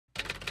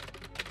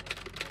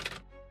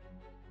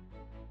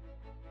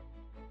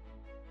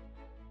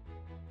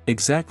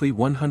Exactly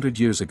 100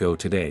 years ago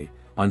today,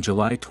 on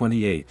July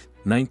 28,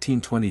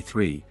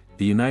 1923,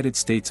 the United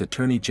States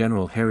Attorney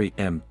General Harry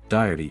M.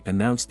 Daugherty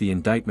announced the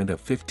indictment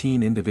of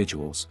 15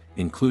 individuals,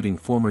 including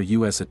former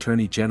U.S.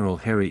 Attorney General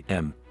Harry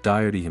M.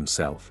 Daugherty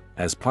himself,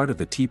 as part of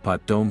the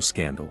Teapot Dome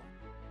scandal.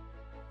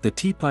 The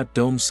Teapot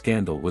Dome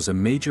scandal was a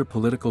major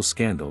political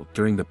scandal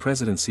during the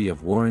presidency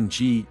of Warren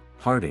G.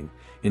 Harding,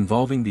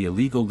 involving the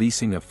illegal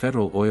leasing of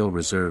federal oil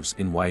reserves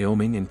in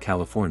Wyoming and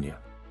California.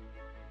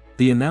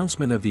 The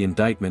announcement of the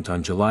indictment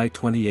on July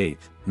 28,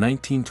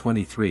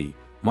 1923,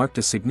 marked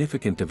a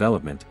significant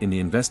development in the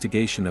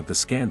investigation of the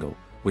scandal,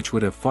 which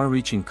would have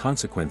far-reaching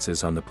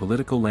consequences on the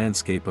political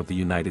landscape of the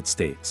United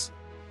States.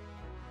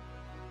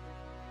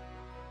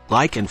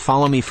 Like and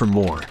follow me for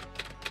more.